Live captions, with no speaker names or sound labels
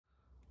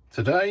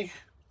Today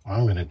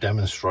I'm going to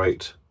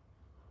demonstrate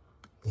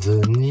the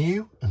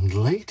new and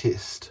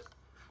latest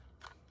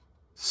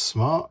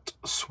smart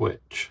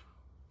switch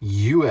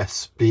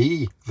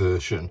USB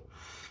version.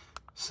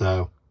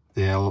 So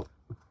they're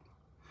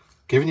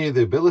giving you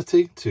the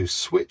ability to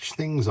switch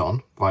things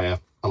on via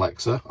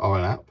Alexa or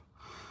an app,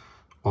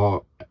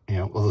 or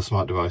other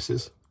smart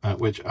devices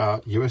which are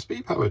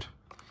USB powered.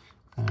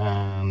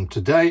 And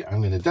today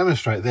I'm going to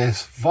demonstrate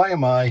this via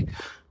my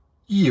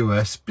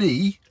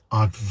USB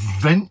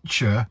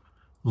adventure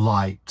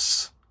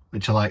lights,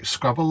 which are like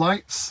Scrabble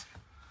lights,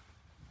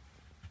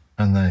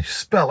 and they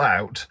spell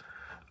out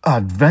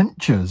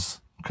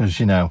adventures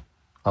because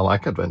I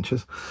like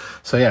adventures.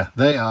 So yeah,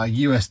 they are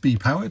USB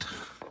powered.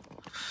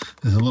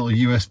 There's a little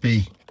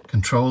USB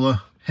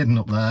controller hidden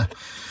up there,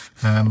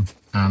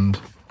 and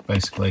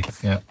basically,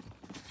 yeah,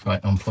 if I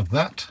unplug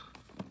that,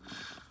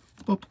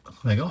 boop,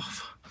 leg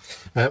off.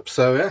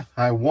 So yeah,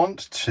 I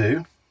want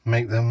to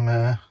make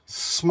them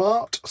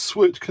smart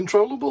switch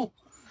controllable,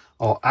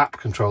 or app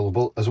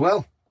controllable as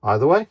well,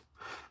 either way.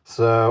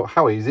 So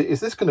how easy is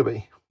this going to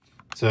be?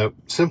 So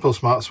simple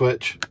smart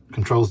switch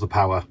controls the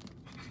power.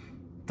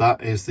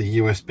 That is the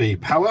USB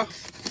power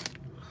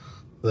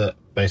that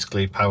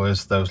basically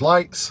powers those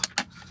lights.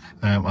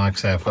 Like I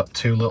say, I've got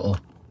two little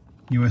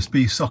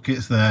USB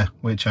sockets there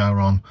which are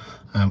on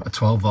a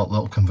 12 volt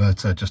little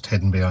converter just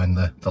hidden behind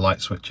the light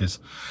switches.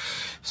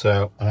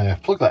 So I'm going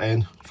to plug that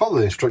in, follow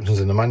the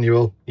instructions in the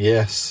manual.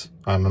 Yes,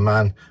 I'm a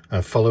man,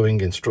 I'm following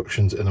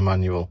instructions in a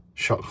manual.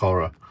 Shock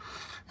horror.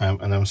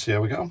 And then see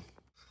how we go.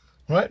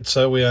 Right,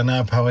 so we are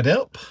now powered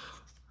up.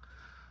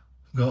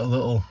 Got a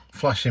little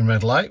flashing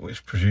red light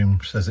which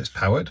presumes says it's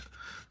powered,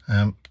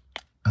 and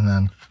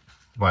then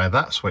via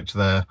that switch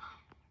there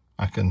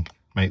I can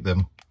make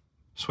them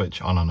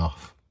switch on and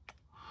off.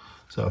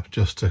 So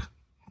just to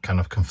kind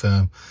of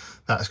confirm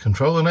that's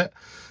controlling it.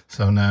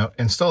 So now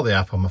install the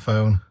app on my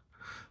phone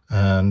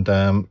and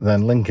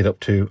then link it up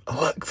to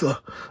Alexa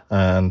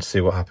and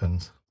see what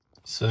happens.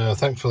 So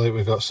thankfully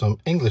we've got some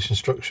English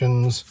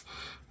instructions,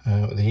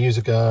 the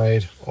user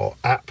guide or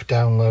app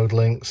download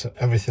links and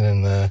everything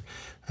in there,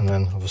 and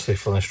then obviously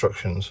full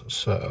instructions.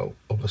 So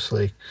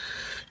obviously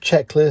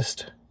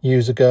checklist,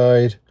 user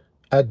guide,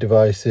 add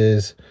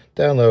devices,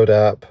 download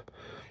app,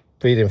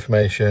 read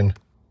information,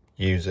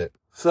 use it.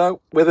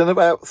 So within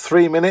about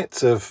 3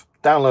 minutes of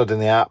downloading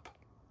the app,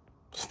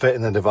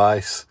 fitting the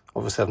device,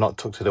 obviously I've not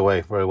tucked it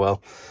away very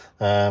well,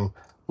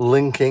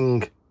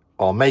 linking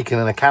or making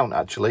an account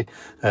actually,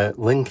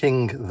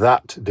 linking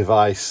that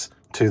device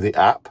to the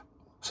app,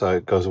 so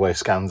it goes away,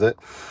 scans it,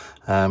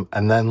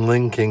 and then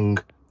linking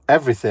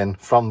everything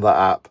from that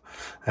app,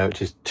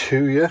 which is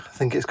Tuya, I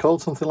think it's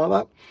called, something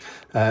like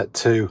that,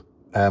 to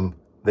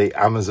the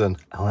Amazon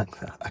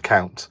Alexa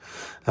account,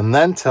 and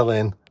then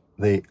telling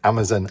the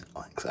Amazon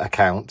Alexa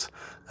account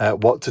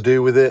what to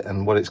do with it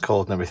and what it's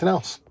called and everything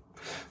else.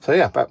 So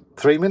yeah, about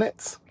 3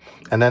 minutes,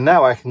 and then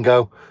now I can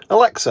go,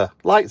 Alexa,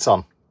 lights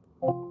on.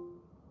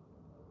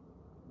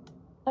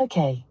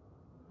 Okay.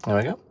 There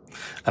we go.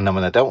 And then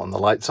when I don't want the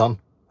lights on,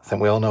 I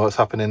think we all know what's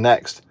happening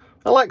next.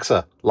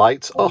 Alexa,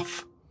 lights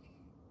off.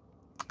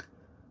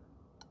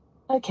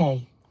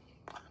 Okay.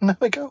 And there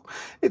we go.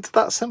 It's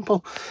that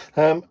simple.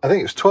 I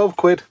think it's 12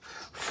 quid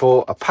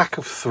for a pack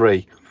of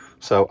 3.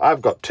 So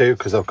I've got 2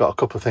 because I've got a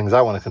couple of things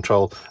I want to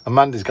control. And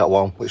Mandy's got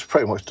 1, which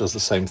pretty much does the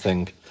same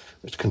thing,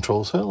 which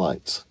controls her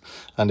lights.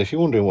 And if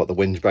you're wondering what the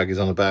whinge bag is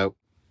on about,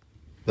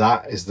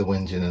 that is the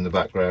whinging in the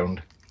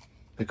background.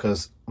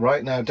 Because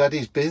right now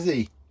Daddy's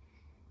busy.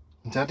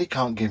 Daddy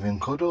can't give him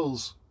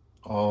cuddles.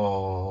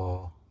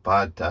 Oh,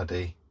 bad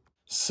Daddy.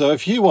 So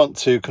if you want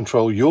to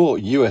control your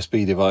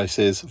USB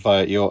devices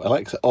via your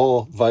Alexa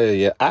or via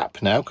your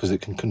app now, because it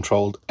can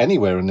control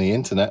anywhere on the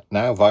internet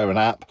now via an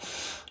app,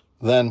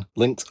 then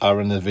links are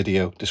in the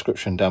video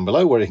description down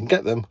below where you can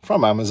get them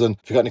from Amazon.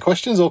 If you've got any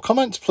questions or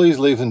comments, please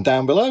leave them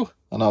down below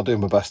and I'll do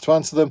my best to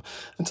answer them.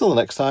 Until the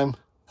next time,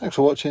 thanks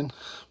for watching.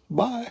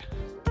 Bye.